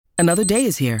Another day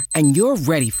is here, and you're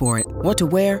ready for it. What to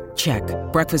wear? Check.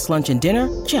 Breakfast, lunch, and dinner?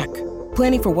 Check.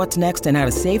 Planning for what's next and how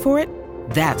to save for it?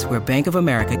 That's where Bank of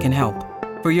America can help.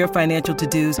 For your financial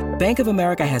to-dos, Bank of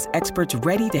America has experts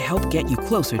ready to help get you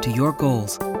closer to your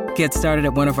goals. Get started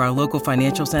at one of our local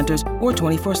financial centers or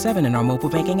 24/7 in our mobile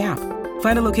banking app.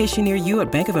 Find a location near you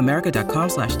at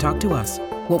bankofamerica.com/talktous.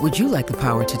 What would you like the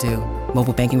power to do?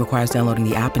 Mobile banking requires downloading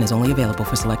the app and is only available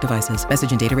for select devices.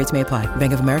 Message and data rates may apply.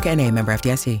 Bank of America N.A., member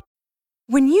FDIC.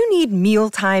 When you need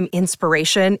mealtime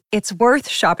inspiration, it's worth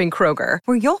shopping Kroger,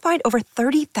 where you'll find over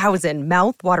 30,000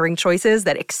 mouth-watering choices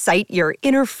that excite your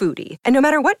inner foodie. And no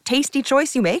matter what tasty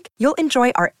choice you make, you'll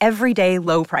enjoy our everyday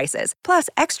low prices, plus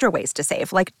extra ways to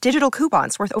save, like digital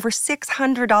coupons worth over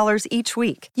 $600 each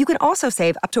week. You can also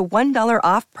save up to $1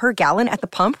 off per gallon at the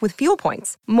pump with fuel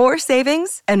points. More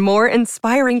savings and more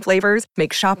inspiring flavors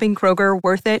make shopping Kroger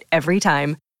worth it every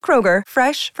time. Kroger,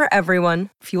 fresh for everyone.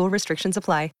 Fuel restrictions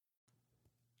apply.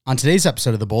 On today's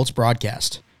episode of the Bolts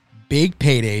broadcast, big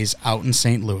paydays out in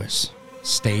St. Louis.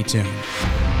 Stay tuned.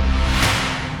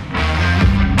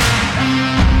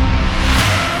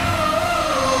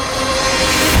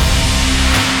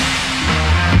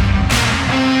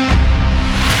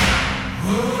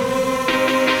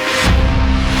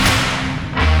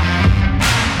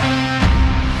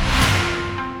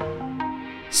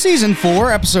 Season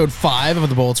 4, Episode 5 of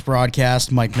the Bolts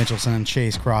broadcast. Mike Mitchelson and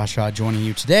Chase Crawshaw joining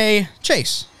you today.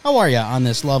 Chase, how are you on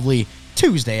this lovely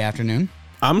Tuesday afternoon?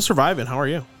 I'm surviving. How are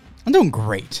you? I'm doing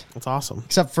great. That's awesome.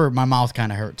 Except for my mouth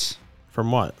kind of hurts.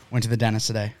 From what? Went to the dentist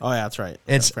today. Oh, yeah, that's right.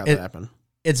 That happened.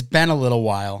 It's been a little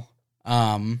while.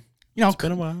 It's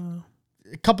been a while.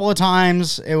 A couple of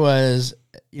times it was,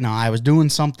 I was doing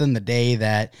something the day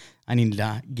that I needed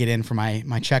to get in for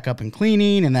my checkup and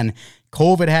cleaning, and then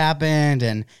COVID happened,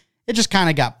 and it just kind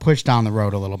of got pushed down the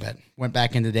road a little bit. Went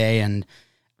back in today, and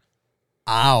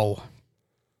ow.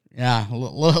 Yeah, a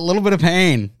little bit of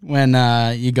pain when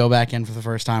you go back in for the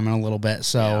first time in a little bit.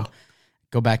 So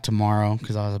Go back tomorrow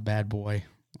because I was a bad boy.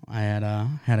 I had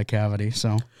a cavity.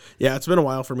 So yeah, it's been a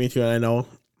while for me too, and I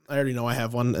already know I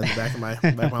have one in the back of my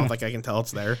mouth. Like I can tell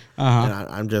it's there,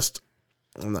 and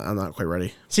I'm not quite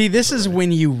ready. See, this is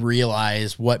when you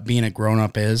realize what being a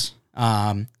grown-up is.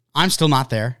 I'm still not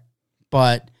there,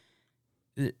 but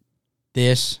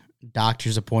this,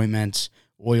 doctor's appointments,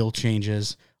 oil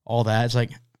changes, all that, it's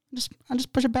like, I'll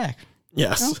just push it back.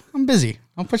 Yes. I'm busy.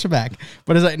 I'll push it back.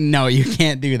 But it's like, no, you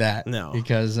can't do that. No.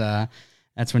 Because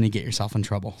that's when you get yourself in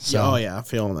trouble. So, oh, yeah, I'm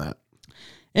feeling that.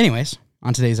 Anyways,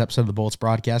 on today's episode of the Bolts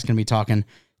broadcast, going to be talking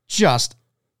just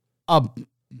a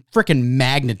freaking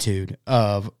magnitude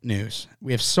of news.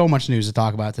 We have so much news to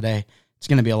talk about today. It's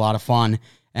going to be a lot of fun,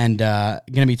 and going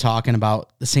to be talking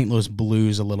about the St. Louis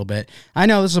Blues a little bit. I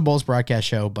know this is a Bolts broadcast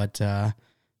show, but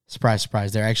surprise,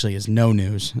 surprise, there actually is no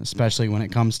news, especially when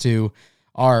it comes to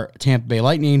our Tampa Bay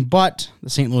Lightning. But the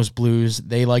St. Louis Blues,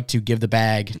 they like to give the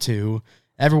bag to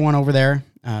everyone over there.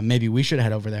 Maybe we should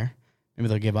head over there. Maybe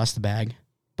they'll give us the bag.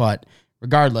 But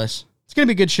regardless, it's going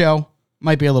to be a good show.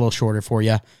 Might be a little shorter for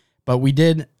you. But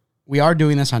we are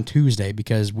doing this on Tuesday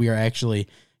because we are actually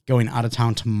going out of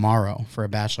town tomorrow for a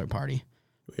bachelor party.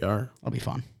 We are. It'll be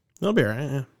fun. It'll be all right,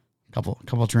 yeah. Couple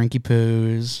drinky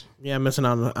poos. Yeah, I'm missing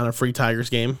out on a free Tigers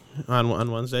game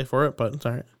on Wednesday for it, but it's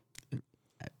all right.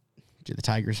 Do the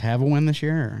Tigers have a win this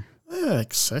year?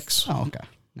 Like 6. Oh, okay.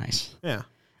 Nice. Yeah.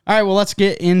 All right, well, let's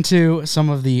get into some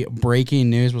of the breaking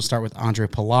news. We'll start with Andre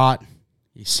Palat.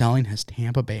 He's selling his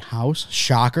Tampa Bay house.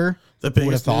 Shocker. The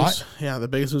biggest news. Yeah, the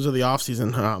biggest news of the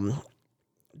offseason.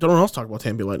 Don't know what else to talk about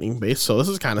Tampa Bay Lightning base, so this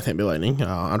is kind of Tampa Bay Lightning.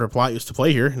 Andre Palat used to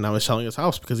play here, and now he's selling his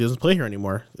house because he doesn't play here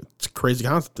anymore. It's a crazy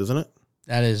concept, isn't it?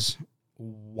 That is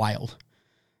wild.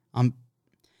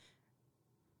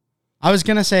 I was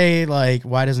going to say, like,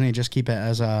 why doesn't he just keep it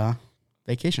as a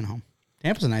vacation home?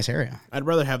 Tampa's a nice area. I'd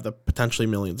rather have the potentially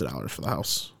millions of dollars for the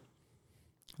house.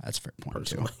 That's a fair point,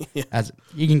 too. Yeah.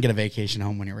 You can get a vacation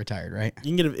home when you're retired, right?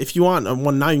 You can get if you want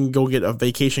one now, you can go get a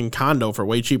vacation condo for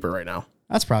way cheaper right now.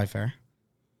 That's probably fair.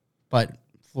 But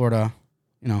Florida,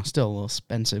 still a little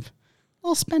expensive. A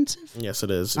little expensive? Yes,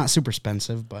 it is. Not super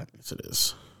expensive, but... Yes, it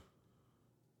is.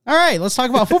 All right, let's talk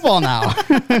about football now.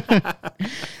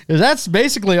 That's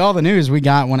basically all the news we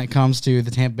got when it comes to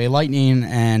the Tampa Bay Lightning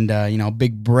and,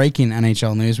 big breaking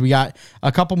NHL news. We got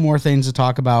a couple more things to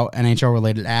talk about NHL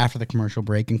related after the commercial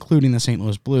break, including the St.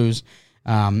 Louis Blues.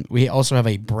 We also have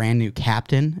a brand new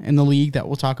captain in the league that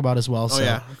we'll talk about as well. Oh, so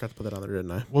yeah. I forgot to put that on there,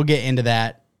 didn't I? We'll get into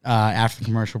that after the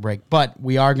commercial break. But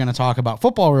we are going to talk about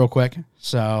football real quick.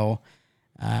 So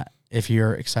if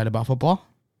you're excited about football,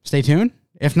 stay tuned.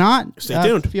 If not, stay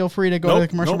tuned. Feel free to go to the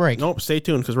commercial break. Nope, stay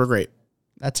tuned because we're great.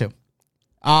 That too.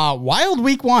 Wild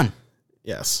week one.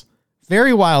 Yes.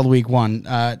 Very wild week one.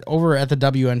 Over at the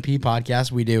WNP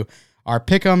podcast, we do our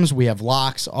pick'ems, we have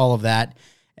locks, all of that.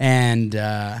 And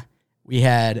we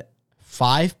had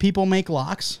 5 people make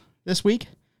locks this week.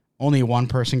 Only one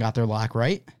person got their lock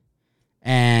right.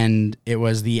 And it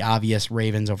was the obvious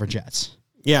Ravens over Jets.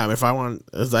 Yeah, I mean, if I want,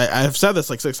 I've said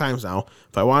this like 6 times now.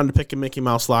 If I wanted to pick a Mickey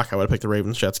Mouse lock, I would have picked the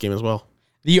Ravens Jets game as well.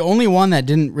 The only one that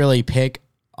didn't really pick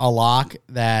a lock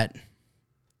that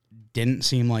didn't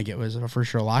seem like it was a for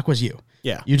sure lock was you.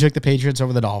 Yeah. You took the Patriots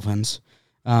over the Dolphins.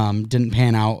 Didn't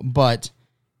pan out. But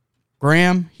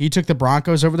Graham, he took the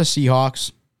Broncos over the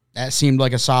Seahawks. That seemed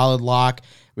like a solid lock.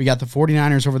 We got the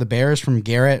 49ers over the Bears from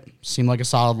Garrett. Seemed like a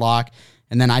solid lock.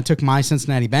 And then I took my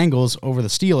Cincinnati Bengals over the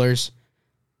Steelers.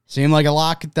 Seemed like a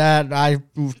lock that I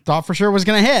thought for sure was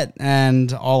going to hit.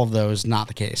 And all of those, not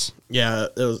the case. Yeah,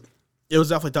 it was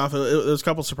definitely tough. There was a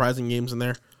couple surprising games in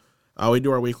there. We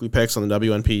do our weekly picks on the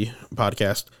WNP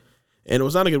podcast, and it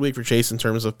was not a good week for Chase in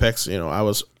terms of picks. You know,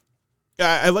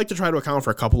 I like to try to account for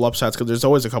a couple upsets because there's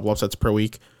always a couple upsets per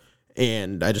week,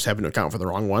 and I just happen to account for the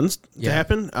wrong ones to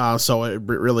happen. So it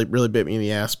really bit me in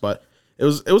the ass. But it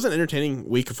was an entertaining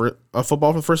week for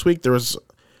football for the first week.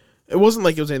 It wasn't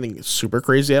like it was anything super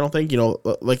crazy. I don't think, you know,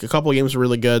 like a couple of games were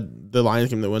really good. The Lions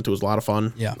game that we went to was a lot of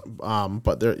fun. Yeah.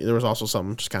 But there was also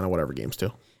some just kind of whatever games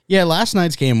too. Yeah, last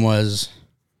night's game was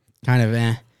kind of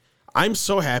eh. I'm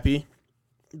so happy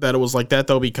that it was like that,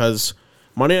 though, because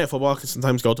Monday Night Football can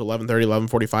sometimes go to 11:30,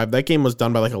 11:45. That game was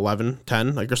done by like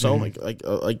 11:10, like or so. Mm-hmm.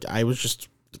 Like I was just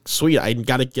sweet. I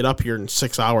got to get up here in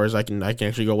 6 hours. I can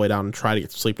actually go lay down and try to get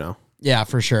to sleep now. Yeah,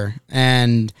 for sure.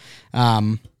 And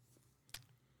in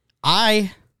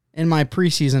my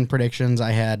preseason predictions,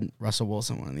 I had Russell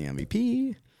Wilson winning the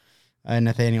MVP,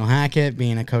 Nathaniel Hackett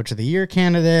being a Coach of the Year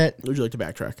candidate. Would you like to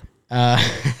backtrack?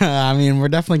 I mean, we're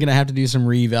definitely going to have to do some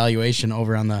reevaluation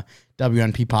over on the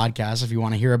WNP podcast if you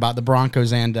want to hear about the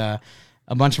Broncos and a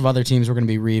bunch of other teams we're going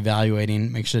to be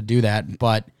reevaluating. Make sure to do that.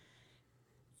 But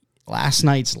last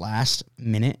night's last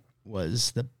minute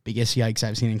was the biggest yikes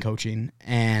I've seen in coaching,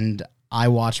 and I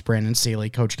watched Brandon Staley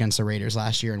coach against the Raiders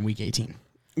last year in Week 18.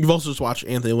 You've also just watched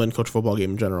Anthony Lynn coach a football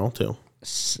game in general, too.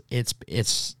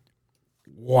 It's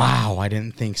wow, I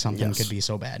didn't think something could be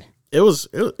so bad. It was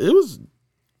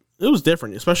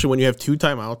different, especially when you have 2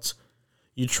 timeouts.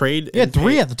 You trade. You had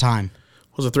 3 at the time.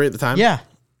 Was it 3 at the time? Yeah.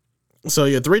 So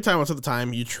you had 3 timeouts at the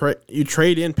time. You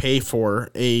trade in pay for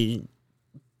a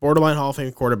borderline Hall of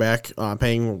Fame quarterback,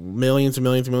 paying millions and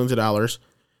millions and millions of dollars,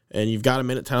 and you've got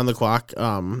 1:10 on the clock.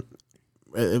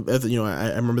 You know,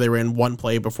 I remember they ran one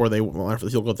play before they went after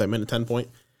the field goal at that 1:10 point,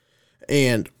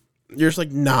 and you're just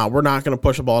like, nah, we're not going to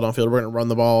push the ball downfield. We're going to run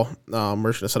the ball.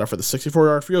 We're just going to set up for the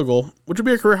 64-yard field goal, which would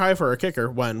be a career high for a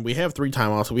kicker when we have 3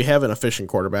 timeouts. We have an efficient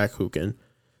quarterback who can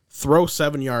throw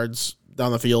 7 yards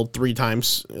down the field 3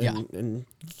 times and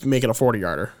make it a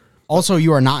 40-yarder. Also,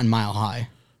 you are not in Mile High.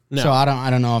 No. So I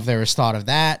don't know if there was thought of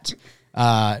that.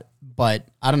 But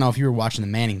I don't know if you were watching the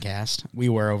Manning cast. We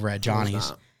were over at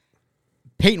Johnny's.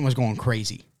 Peyton was going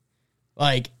crazy.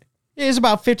 Like, it was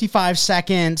about 55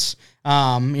 seconds.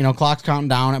 Clock's counting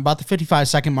down. At about the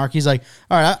 55-second mark, he's like,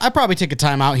 all right, I probably take a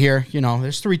timeout here. You know,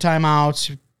 there's 3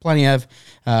 timeouts, plenty of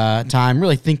time.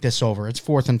 Really think this over. It's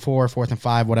 4th and 4, 4th and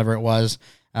 5, whatever it was.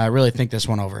 Really think this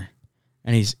one over.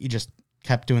 And he just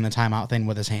kept doing the timeout thing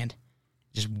with his hand.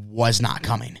 Just was not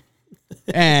coming.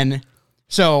 And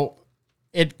so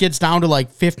it gets down to like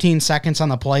 15 seconds on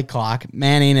the play clock.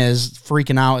 Manning is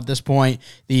freaking out at this point.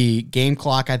 The game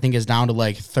clock, I think, is down to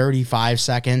like 35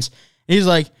 seconds. He's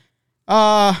like,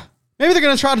 maybe they're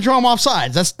going to try to draw him off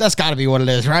sides. That's got to be what it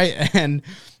is, right? And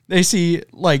they see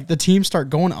like the team start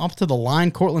going up to the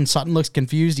line. Cortland Sutton looks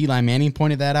confused. Eli Manning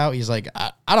pointed that out. He's like,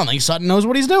 I don't think Sutton knows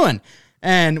what he's doing.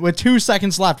 And with 2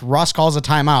 seconds left, Russ calls a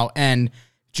timeout, and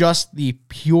just the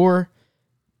pure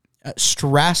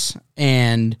stress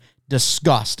and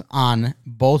disgust on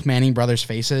both Manning brothers'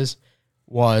 faces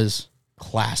was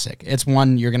classic. It's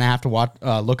one you're gonna have to watch.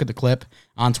 Look at the clip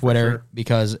on Twitter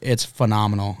because it's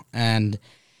phenomenal. And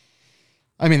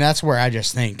I mean, that's where I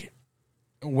just think,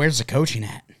 where's the coaching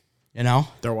at? You know,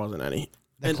 there wasn't any.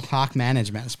 The clock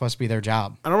management is supposed to be their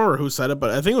job. I don't remember who said it, but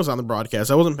I think it was on the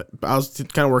broadcast. I was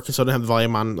kind of working, so I didn't have the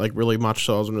volume on like really much,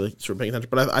 so I wasn't really sort of paying attention.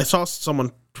 But I saw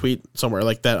someone tweet somewhere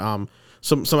like that.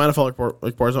 Some NFL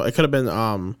reports. It could have been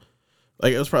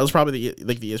like it was probably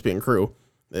the ESPN crew.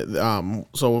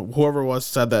 So whoever it was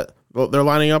said that they're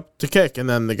lining up to kick, and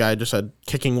then the guy just said,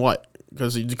 "Kicking what?"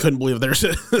 Because he couldn't believe they're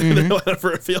lining up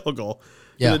for a field goal.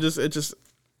 Yeah,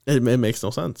 it makes no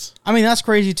sense. I mean, that's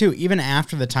crazy too. Even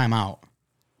after the timeout,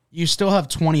 you still have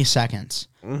 20 seconds.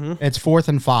 Mm-hmm. It's 4th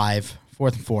and 5,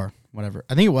 4th and 4, whatever.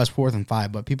 I think it was 4th and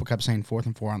 5, but people kept saying 4th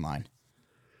and 4 online.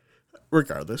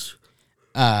 Regardless.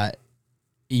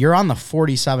 You're on the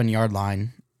 47-yard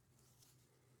line.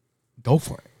 Go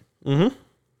for it. Mm-hmm.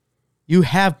 You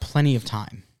have plenty of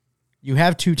time. You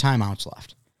have 2 timeouts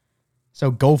left.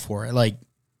 So go for it. Like,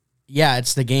 yeah,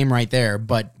 it's the game right there,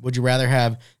 but would you rather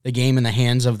have the game in the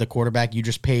hands of the quarterback you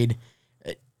just paid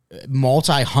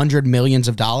multi-hundred millions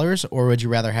of dollars, or would you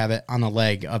rather have it on the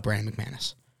leg of Brandon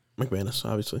McManus? McManus,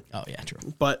 obviously. Oh, yeah,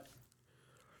 true. But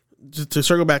to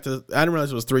circle back to, I didn't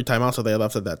realize it was 3 timeouts that they had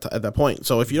left at that point.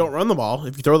 So if you don't run the ball,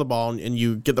 if you throw the ball and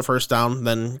you get the first down,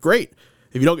 then great.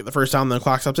 If you don't get the first down, then the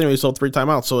clock stops anyway. Still 3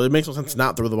 timeouts. So it makes no sense to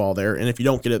not throw the ball there. And if you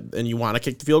don't get it and you want to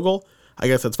kick the field goal, I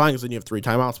guess that's fine because then you have 3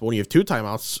 timeouts. But when you have 2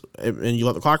 timeouts and you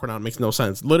let the clock run out, it makes no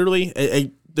sense.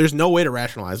 Literally, there's no way to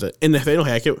rationalize it. And Nathaniel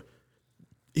Hackett,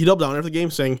 he doubled down after the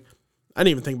game saying, I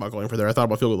didn't even think about going for there. I thought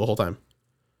about field goal the whole time.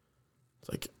 It's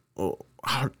like, oh,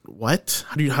 what?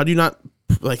 How do you not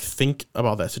think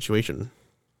about that situation?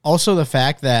 Also, the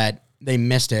fact that they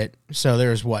missed it. So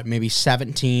there's maybe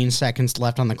 17 seconds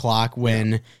left on the clock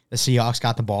when the Seahawks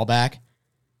got the ball back.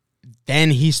 Then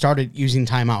he started using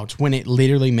timeouts when it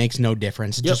literally makes no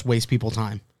difference. It just wastes people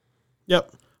time.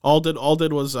 Yep. All did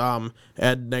was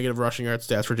add negative rushing yard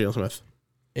stats for Jalen Smith.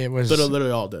 It was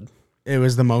literally all it did. It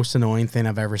was the most annoying thing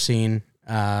I've ever seen.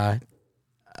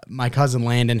 My cousin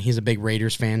Landon, he's a big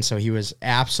Raiders fan, so he was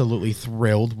absolutely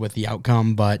thrilled with the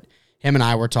outcome. But him and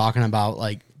I were talking about,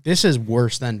 this is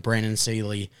worse than Brandon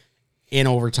Staley in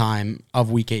overtime of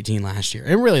Week 18 last year.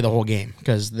 And really the whole game,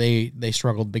 because they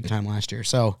struggled big time last year.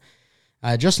 So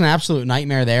just an absolute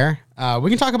nightmare there. We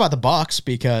can talk about the Bucs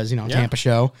because, Tampa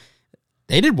show.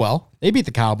 They did well. They beat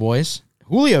the Cowboys.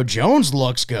 Julio Jones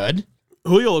looks good.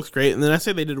 Julio looks great, and then I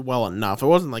say they did well enough. It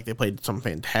wasn't like they played some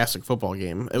fantastic football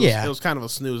game. It was kind of a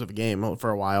snooze of a game for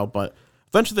a while, but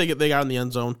eventually they got in the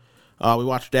end zone. We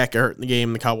watched Dak get hurt in the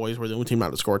game. The Cowboys were the only team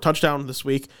not to score a touchdown this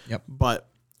week. Yep. But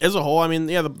as a whole, I mean,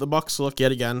 the Bucs look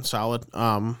yet again solid.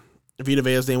 If Vita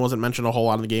Vea's name wasn't mentioned a whole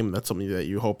lot in the game, that's something that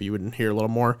you hope you would hear a little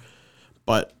more.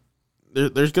 But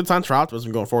there's good signs for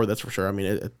optimism going forward, that's for sure. I mean,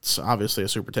 it's obviously a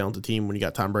super talented team. When you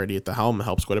got Tom Brady at the helm, it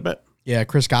helps quite a bit. Yeah,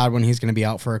 Chris Godwin, he's going to be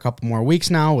out for a couple more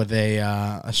weeks now with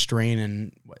a strain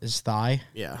in his thigh.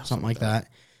 Yeah. Something like that.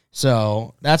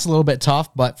 So that's a little bit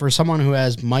tough, but for someone who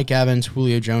has Mike Evans,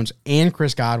 Julio Jones, and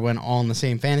Chris Godwin all on the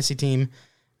same fantasy team,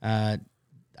 I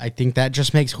think that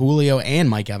just makes Julio and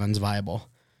Mike Evans viable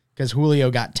because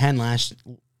Julio got 10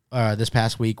 this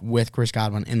past week with Chris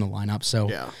Godwin in the lineup. So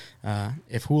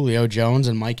if Julio Jones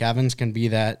and Mike Evans can be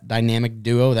that dynamic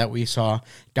duo that we saw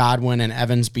Godwin and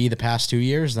Evans be the past 2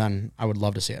 years, then I would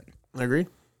love to see it. I agree.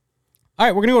 All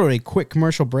right, we're going to go to a quick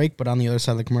commercial break, but on the other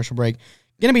side of the commercial break,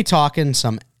 going to be talking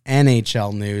some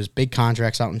NHL news, big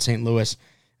contracts out in St. Louis,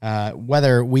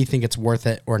 whether we think it's worth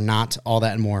it or not, all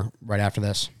that and more right after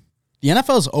this. The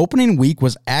NFL's opening week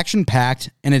was action-packed,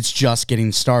 and it's just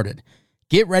getting started.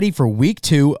 Get ready for week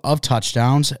 2 of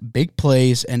touchdowns, big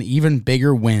plays, and even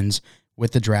bigger wins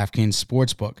with the DraftKings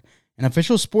Sportsbook, an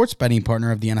official sports betting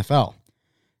partner of the NFL.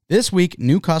 This week,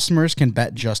 new customers can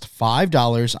bet just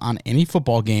 $5 on any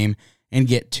football game and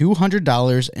get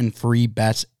 $200 in free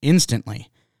bets instantly.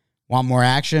 Want more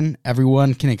action?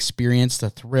 Everyone can experience the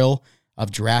thrill of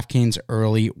DraftKings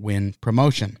early win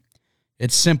promotion.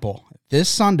 It's simple. This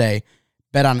Sunday,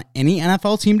 bet on any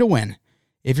NFL team to win.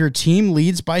 If your team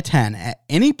leads by 10 at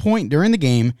any point during the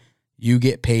game, you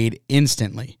get paid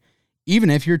instantly, even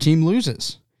if your team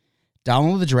loses.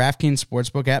 Download the DraftKings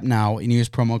Sportsbook app now and use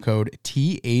promo code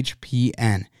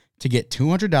THPN to get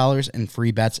 $200 in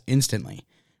free bets instantly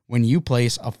when you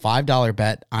place a $5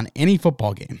 bet on any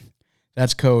football game.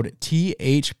 That's code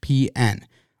THPN,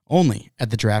 only at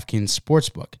the DraftKings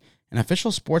Sportsbook, an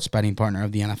official sports betting partner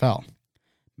of the NFL.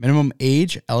 Minimum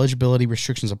age, eligibility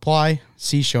restrictions apply.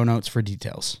 See show notes for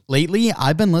details. Lately,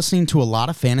 I've been listening to a lot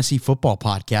of fantasy football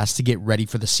podcasts to get ready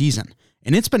for the season,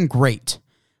 and it's been great.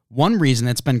 One reason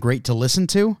it's been great to listen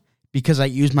to, because I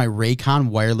use my Raycon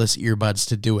wireless earbuds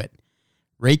to do it.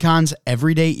 Raycon's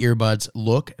everyday earbuds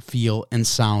look, feel, and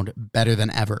sound better than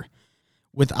ever.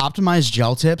 With optimized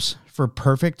gel tips for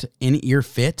perfect in-ear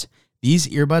fit, these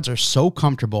earbuds are so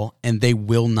comfortable and they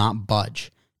will not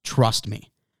budge. Trust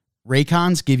me.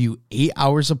 Raycons give you 8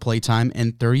 hours of playtime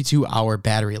and 32-hour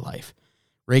battery life.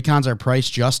 Raycons are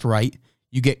priced just right.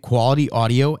 You get quality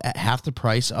audio at half the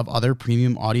price of other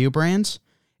premium audio brands.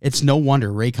 It's no wonder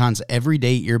Raycon's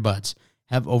everyday earbuds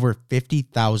have over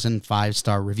 50,000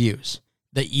 5-star reviews.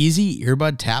 The easy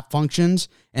earbud tap functions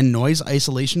and noise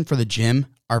isolation for the gym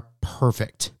are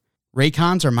perfect.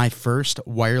 Raycons are my first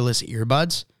wireless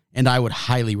earbuds, and I would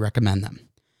highly recommend them.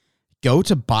 Go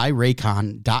to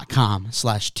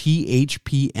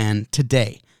buyraycon.com/THPN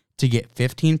today to get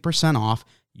 15% off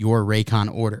your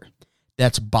Raycon order.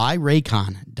 That's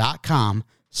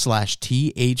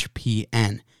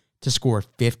buyraycon.com/THPN to score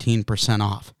 15%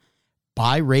 off.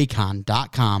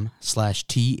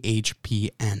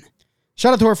 buyraycon.com/THPN.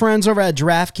 Shout out to our friends over at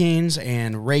DraftKings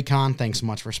and Raycon. Thanks so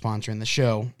much for sponsoring the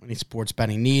show. Any sports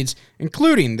betting needs,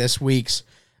 including this week's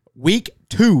Week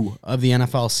 2 of the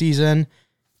NFL season,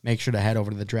 make sure to head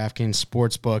over to the DraftKings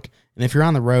Sportsbook. And if you're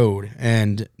on the road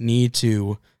and need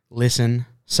to listen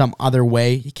some other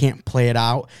way, you can't play it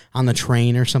out on the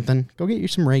train or something, go get you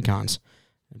some Raycons.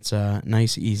 It's a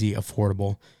nice, easy,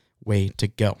 affordable way to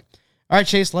go. All right,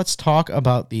 Chase, let's talk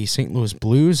about the St. Louis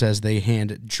Blues as they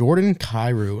hand Jordan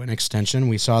Kyrou an extension.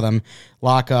 We saw them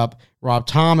lock up Rob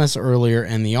Thomas earlier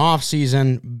in the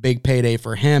offseason. Big payday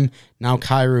for him. Now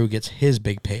Kyrou gets his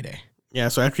big payday. Yeah,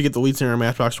 so after you get the lead singer in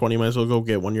Matchbox 20, you might as well go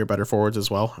get one of your better forwards as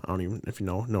well. I don't even if you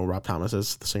know Rob Thomas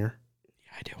is the singer.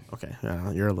 Yeah, I do. Okay,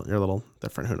 you're a little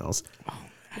different. Who knows? Oh,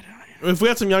 I don't know. If we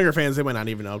had some younger fans, they might not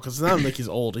even know because it's not like he's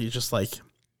old. He's just like he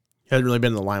hasn't really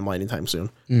been in the limelight anytime soon.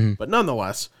 Mm-hmm. But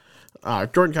nonetheless,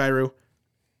 Jordan Kyrou,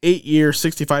 8-year,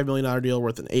 $65 million deal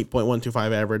worth an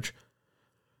 8.125 average.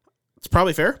 It's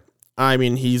probably fair. I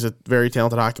mean, he's a very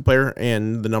talented hockey player,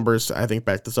 and the numbers, I think,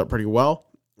 back this up pretty well.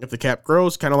 If the cap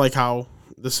grows, kind of like how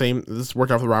this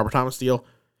worked out for the Robert Thomas deal,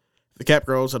 if the cap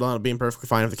grows, it'll end up being perfectly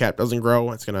fine. If the cap doesn't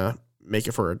grow, it's going to make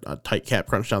it for a tight cap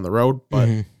crunch down the road.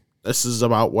 But this is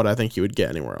about what I think you would get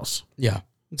anywhere else. Yeah.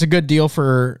 It's a good deal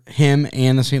for him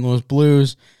and the St. Louis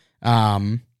Blues.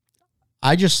 I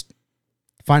just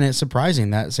find it surprising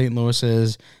that St. Louis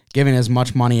is giving as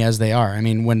much money as they are. I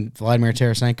mean, when Vladimir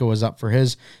Tarasenko was up for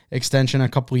his extension a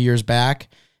couple of years back,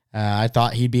 I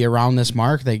thought he'd be around this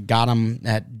mark. They got him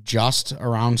at just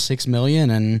around $6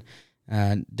 million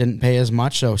and didn't pay as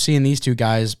much. So seeing these two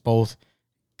guys both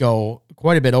go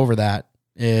quite a bit over that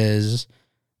was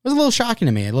a little shocking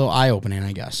to me, a little eye-opening,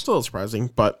 I guess. It's a little surprising,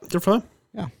 but good for them.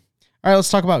 Yeah. All right, let's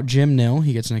talk about Jim Nill.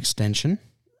 He gets an extension.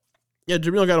 Yeah,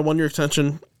 Jim Nill got a 1-year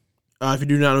extension. If you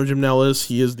do not know who Jim Nill is,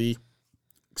 he is the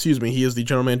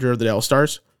general manager of the Dallas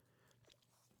Stars.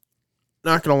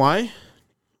 Not going to lie,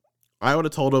 I would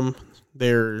have told him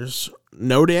there's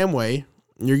no damn way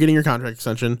you're getting your contract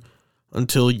extension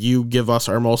until you give us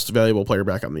our most valuable player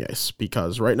back on the ice.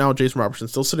 Because right now, Jason Robertson's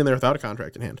still sitting there without a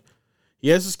contract in hand. He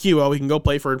has his QO. He can go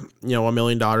play for $1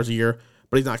 million a year,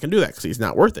 but he's not going to do that because he's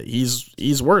not worth it.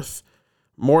 He's worth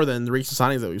more than the recent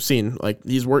signings that we've seen. Like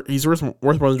he's worth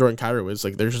more than Jordan Kyrou is.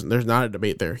 Like there's not a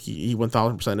debate there. He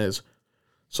 1,000% is.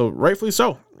 So rightfully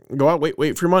so. Go out, wait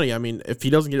for your money. I mean, if he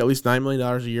doesn't get at least $9 million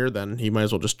a year, then he might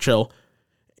as well just chill.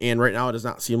 And right now, it does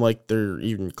not seem like they're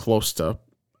even close to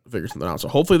figure something out. So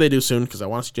hopefully they do soon because I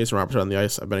want to see Jason Robertson on the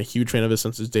ice. I've been a huge fan of his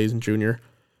since his days in junior,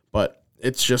 but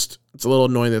it's a little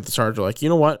annoying that the Stars are like, you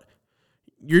know what?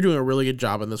 You're doing a really good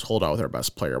job in this holdout with our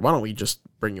best player. Why don't we just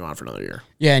bring you on for another year?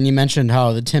 Yeah, and you mentioned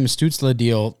how the Tim Stützle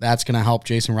deal, that's going to help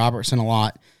Jason Robertson a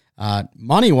lot.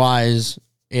 Money-wise,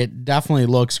 it definitely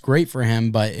looks great for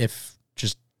him, but if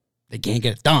just they can't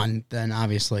get it done, then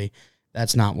obviously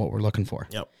that's not what we're looking for.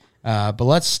 Yep. But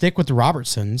let's stick with the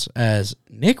Robertsons as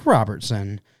Nick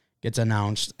Robertson gets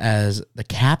announced as the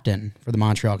captain for the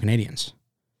Montreal Canadiens.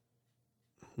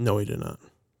 No, he did not.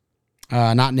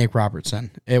 Not Nick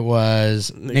Robertson. It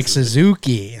was Nick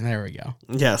Suzuki. And there we go.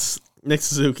 Yes. Nick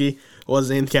Suzuki was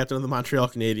named captain of the Montreal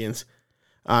Canadiens.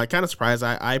 Kind of surprised.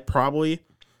 I probably,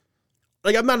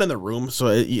 I'm not in the room,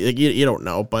 so you don't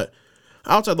know. But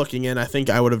outside looking in, I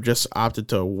think I would have just opted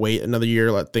to wait another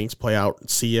year, let things play out, and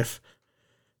see if,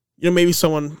 maybe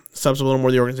someone steps a little more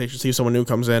of the organization, see if someone new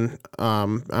comes in.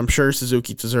 I'm sure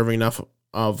Suzuki's deserving enough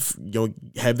of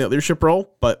have that leadership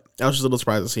role, but I was just a little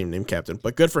surprised to see him named captain.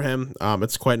 But good for him.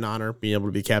 It's quite an honor being able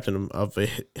to be captain of a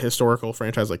historical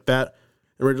franchise like that.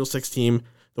 The original 6 team,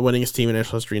 the winningest team in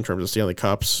national history in terms of Stanley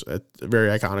Cups. It's a very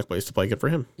iconic place to play. Good for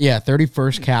him. Yeah,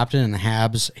 31st captain in the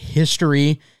Habs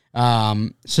history.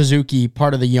 Suzuki,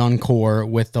 part of the young core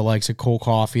with the likes of Cole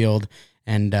Caulfield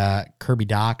and Kirby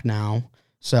Dach now.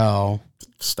 So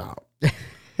stop.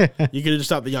 You could have just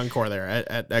stopped the young core there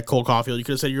at Cole Caulfield. You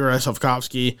could have said Yuri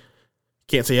Slafkovsky.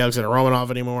 Can't say Alexander Romanov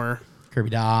anymore.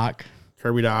 Kirby Dach.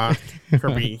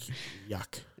 Kirby,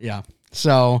 yuck. Yeah.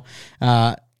 So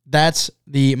that's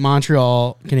the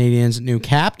Montreal Canadiens' new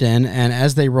captain. And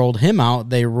as they rolled him out,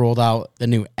 they rolled out the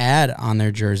new ad on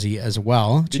their jersey as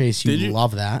well. Chase, you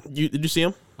love that. Did you see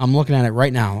him? I'm looking at it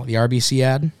right now. The RBC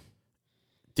ad.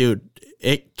 Dude,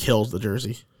 it kills the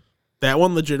jersey. That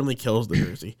one legitimately kills the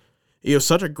jersey. You have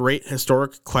such a great,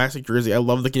 historic, classic jersey. I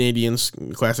love the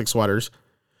Canadiens classic sweaters.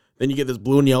 Then you get this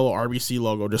blue and yellow RBC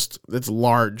logo, just it's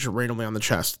large randomly on the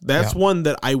chest. That's one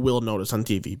that I will notice on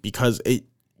TV because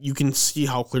you can see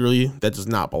how clearly that does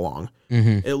not belong.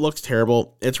 It looks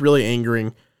terrible. It's really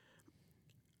angering.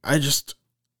 Why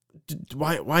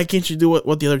can't you do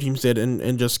what the other teams did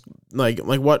and just like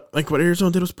what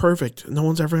Arizona did was perfect. No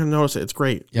one's ever gonna notice it. It's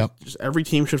great. Yep. Just every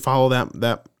team should follow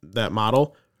that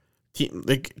model.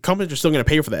 Like companies are still gonna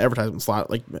pay for the advertisement slot.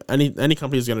 Like any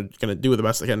company is gonna do the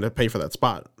best they can to pay for that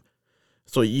spot.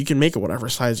 So you can make it whatever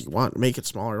size you want. Make it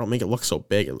smaller. Don't make it look so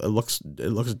big. It looks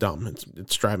dumb.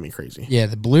 It's driving me crazy. Yeah,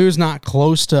 the blue's not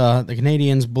close to the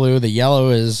Canadiens' blue. The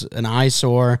yellow is an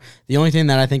eyesore. The only thing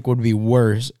that I think would be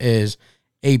worse is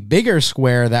a bigger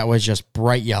square that was just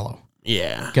bright yellow.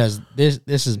 Yeah. Because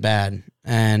this is bad.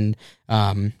 And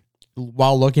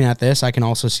while looking at this, I can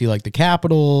also see like the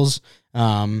Capitals,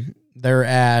 their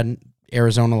ad,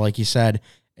 Arizona, like you said,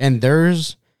 and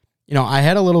there's, I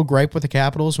had a little gripe with the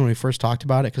Capitals when we first talked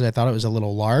about it because I thought it was a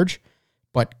little large,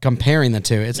 but comparing the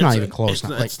two, it's not even close.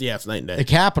 It's night and day. The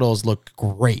Capitals look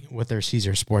great with their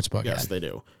Caesar Sportsbook Yes, ad. they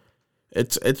do.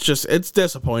 It's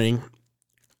disappointing.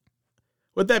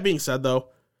 With that being said, though,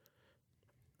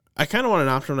 I kind of want an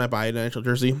option when I buy an NHL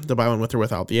jersey to buy one with or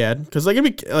without the ad because it'd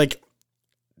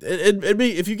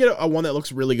be if you get a one that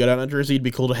looks really good on a jersey, it'd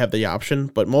be cool to have the option.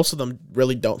 But most of them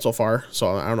really don't so far.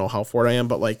 So I don't know how for it I am,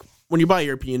 but like. When you buy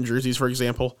European jerseys, for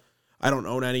example, I don't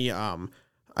own any.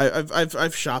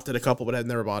 I've shopped at a couple, but I've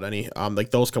never bought any.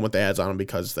 Like those come with the ads on them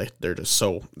because they're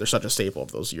such a staple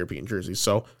of those European jerseys.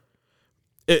 So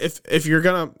if you're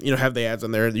gonna have the ads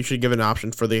on there, you should give an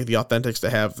option for the authentics to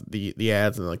have the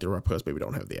ads, and like the replicas maybe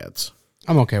don't have the ads.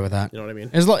 I'm okay with that. You know what I mean?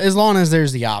 As long as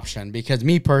there's the option, because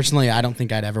me personally, I don't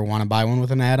think I'd ever want to buy one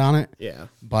with an ad on it. Yeah,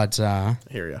 but I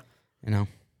hear you.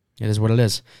 It is what it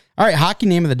is. All right, hockey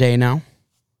name of the day now.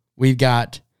 We've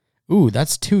got,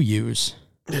 that's 2 U's.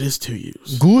 It is 2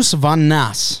 U's. Goose Van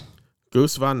Ness.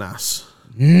 Goose Van Ness.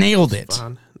 Nailed it.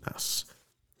 Van Ness.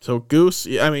 So Goose,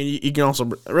 I mean, you can also,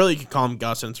 really you can call him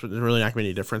Gus, and it's really not going to be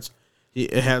any difference.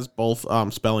 It has both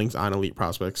spellings on Elite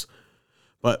Prospects.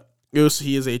 But Goose,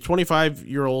 he is a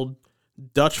 25-year-old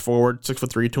Dutch forward,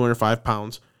 6'3", 205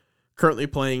 pounds, currently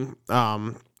playing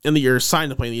in the year, signed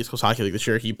to play in the East Coast Hockey League this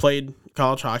year. He played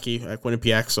college hockey at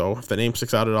Quinnipiac, so if the name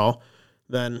sticks out at all,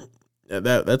 then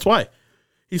that's why.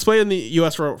 He's played in the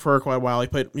U.S. for quite a while. He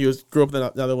grew up in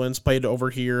the Netherlands, played over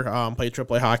here, played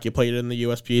AAA hockey, played in the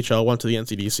USPHL, went to the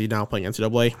NCDC, now playing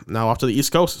NCAA, now off to the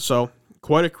East Coast. So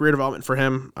quite a career development for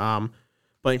him,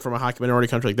 playing from a hockey minority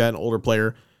country like that, an older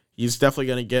player. He's definitely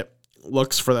going to get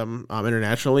looks for them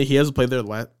internationally. He hasn't played there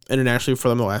internationally for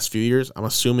them the last few years. I'm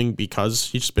assuming because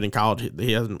he's just been in college,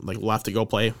 he hasn't left to go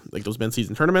play those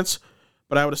mid-season tournaments.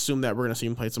 But I would assume that we're going to see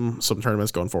him play some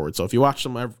tournaments going forward. So if you watch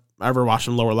them ever watch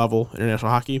him lower level international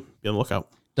hockey, be on the lookout.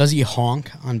 Does he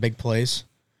honk on big plays?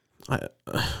 I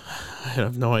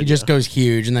have no idea. He just goes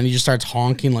huge, and then he just starts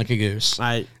honking like a goose.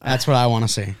 That's what I want to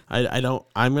see. I don't.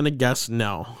 I'm going to guess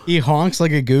no. He honks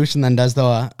like a goose and then does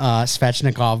the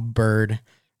Svechnikov bird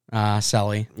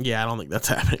celly. Yeah, I don't think that's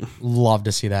happening. Love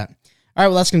to see that. All right,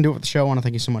 well, that's going to do it with the show. I want to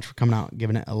thank you so much for coming out and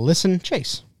giving it a listen.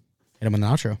 Chase, hit him with the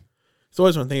outro. So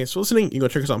always want to thank you for listening. You can go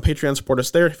check us out on Patreon, support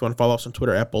us there. If you want to follow us on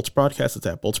Twitter at Bolts Broadcast, it's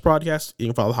at Bolts Broadcast. You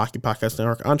can follow the Hockey Podcast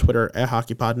Network on Twitter at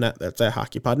HockeyPodNet. That's at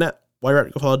HockeyPodNet. While you're at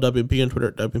it, go follow WMP on Twitter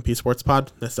at WMP Sports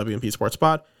Pod. That's WMP Sports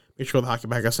Pod. Make sure to go to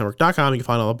HockeyPodcastNetwork.com. You can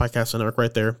find all the podcasts on the network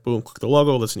right there. Boom, click the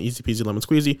logo. Listen, easy peasy, lemon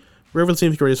squeezy. Wherever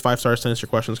listening, if you can rate us 5 stars, send us your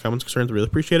questions, comments, concerns. We really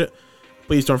appreciate it.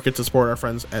 Please don't forget to support our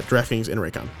friends at DraftKings and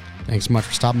Raycon. Thanks so much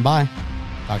for stopping by.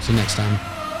 Talk to you next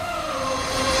time.